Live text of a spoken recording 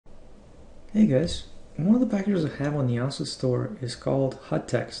Hey guys, one of the packages I have on the ASUS store is called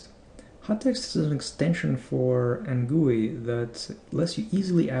HUDText. HUDText is an extension for NGUI that lets you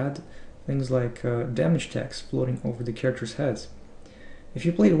easily add things like damage text floating over the characters' heads. If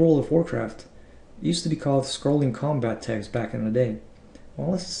you played World of Warcraft, it used to be called scrolling combat text back in the day.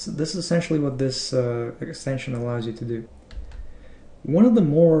 Well, this is essentially what this extension allows you to do. One of the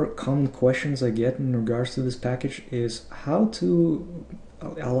more common questions I get in regards to this package is how to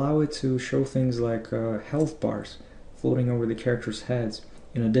allow it to show things like health bars floating over the characters' heads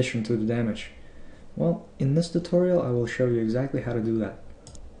in addition to the damage. Well, in this tutorial I will show you exactly how to do that.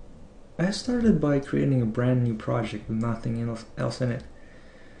 I started by creating a brand new project with nothing else in it.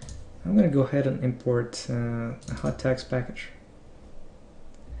 I'm going to go ahead and import a HUDText package.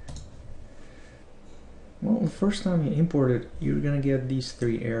 Well, the first time you import it, you're going to get these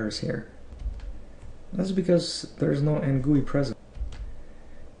three errors here. That's because there's no NGUI present.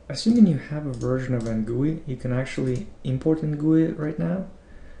 Assuming you have a version of NGUI, you can actually import NGUI right now,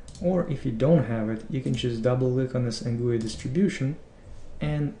 or if you don't have it, you can just double click on this NGUI distribution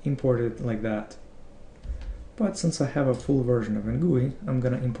and import it like that. But since I have a full version of NGUI, I'm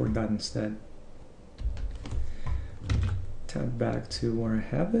going to import that instead. Tab back to where I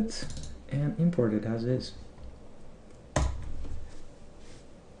have it and import it as is.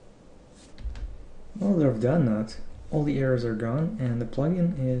 Now that I've done that, all the errors are gone and the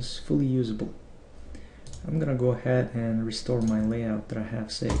plugin is fully usable. I'm gonna go ahead and restore my layout that I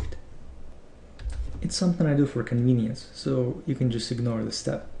have saved. It's something I do for convenience, so you can just ignore the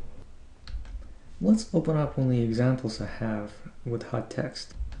step. Let's open up one of the examples I have with HUDText.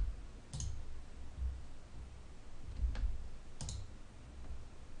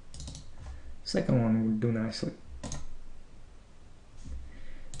 Second one would do nicely.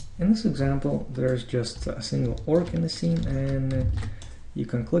 In this example, there's just a single orc in the scene and you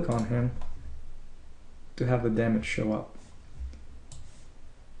can click on him to have the damage show up.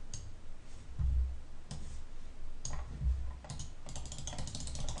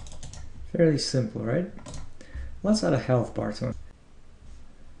 Fairly simple, right? Let's add a health bar to it.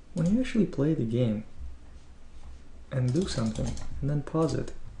 When you actually play the game and do something and then pause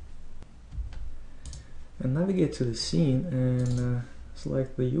it and navigate to the scene and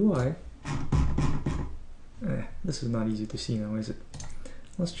select the UI. This is not easy to see now, is it?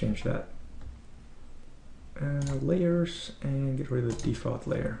 Let's change that. Layers and get rid of the default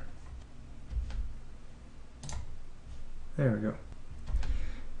layer. There we go.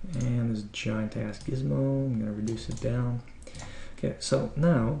 And this giant ass gizmo, I'm gonna reduce it down. Okay, so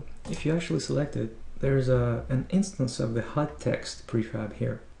now if you actually select it, there's an instance of the HUDText prefab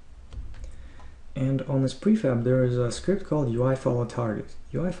here. And on this prefab there is a script called UI follow target.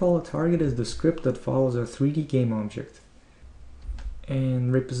 UI follow target is the script that follows a 3D game object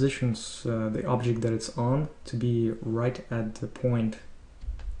and repositions the object that it's on to be right at the point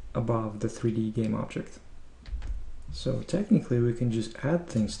above the 3D game object. So technically we can just add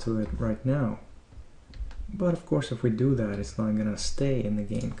things to it right now. But of course if we do that, it's not gonna stay in the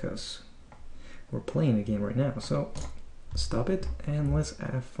game because we're playing the game right now. So stop it and let's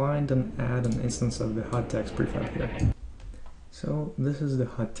find and add an instance of the HUDText prefab here. So this is the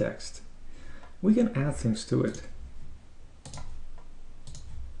HUDText. We can add things to it.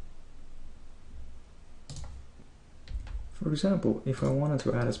 For example, if I wanted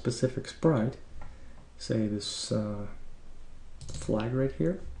to add a specific sprite, say this flag right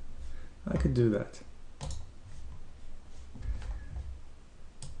here, I could do that.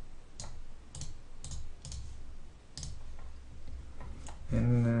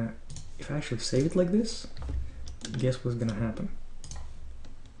 And if I actually save it like this, guess what's gonna happen?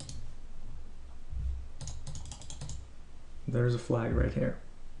 There's a flag right here.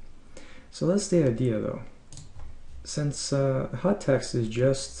 So that's the idea though. Since HUDText is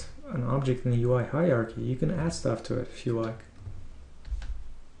just an object in the UI hierarchy, you can add stuff to it if you like.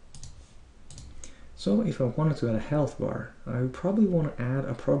 So if I wanted to add a health bar, I would probably want to add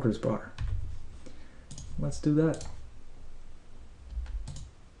a progress bar. Let's do that.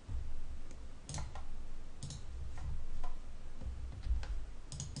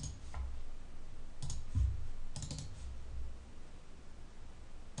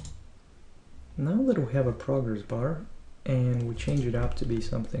 Now that we have a progress bar and we change it up to be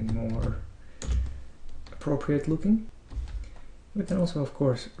something more appropriate looking, we can also of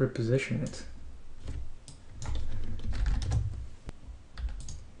course reposition it.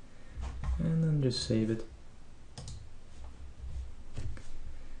 And then just save it.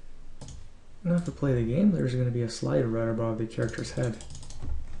 Now if we play the game, there's going to be a slider right above the character's head.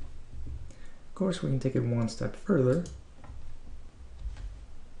 Of course we can take it one step further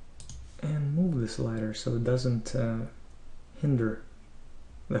and the slider so it doesn't hinder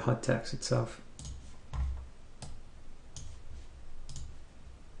the HUDText itself.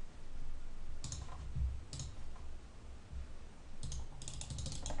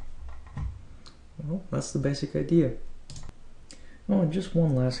 Well, that's the basic idea. Oh, and just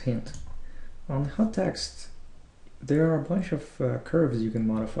one last hint. On HUDText, there are a bunch of curves you can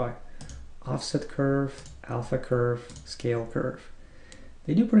modify. Offset curve, alpha curve, scale curve.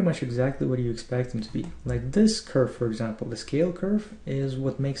 They do pretty much exactly what you expect them to be. Like this curve, for example, the scale curve is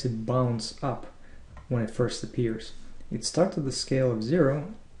what makes it bounce up when it first appears. It starts at the scale of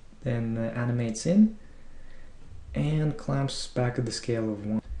 0, then animates in, and clamps back at the scale of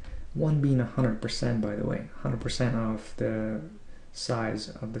 1. 1 being 100%, by the way, 100% of the size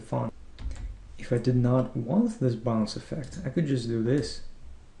of the font. If I did not want this bounce effect, I could just do this.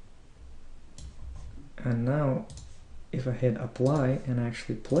 And now, if I hit apply and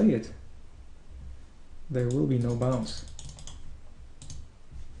actually play it, there will be no bounce.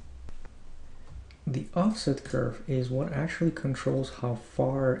 The offset curve is what actually controls how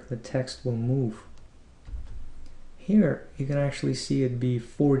far the text will move. Here, you can actually see it be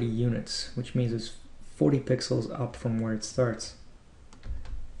 40 units, which means it's 40 pixels up from where it starts.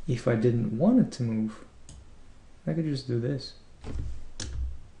 If I didn't want it to move, I could just do this.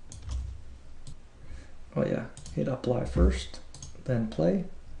 Oh yeah, hit apply first, then play.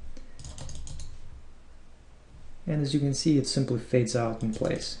 And as you can see, it simply fades out in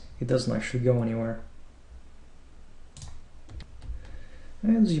place. It doesn't actually go anywhere.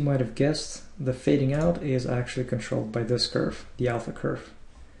 And as you might have guessed, the fading out is actually controlled by this curve, the alpha curve.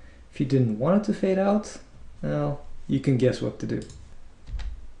 If you didn't want it to fade out, well, you can guess what to do.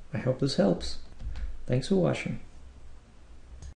 I hope this helps. Thanks for watching.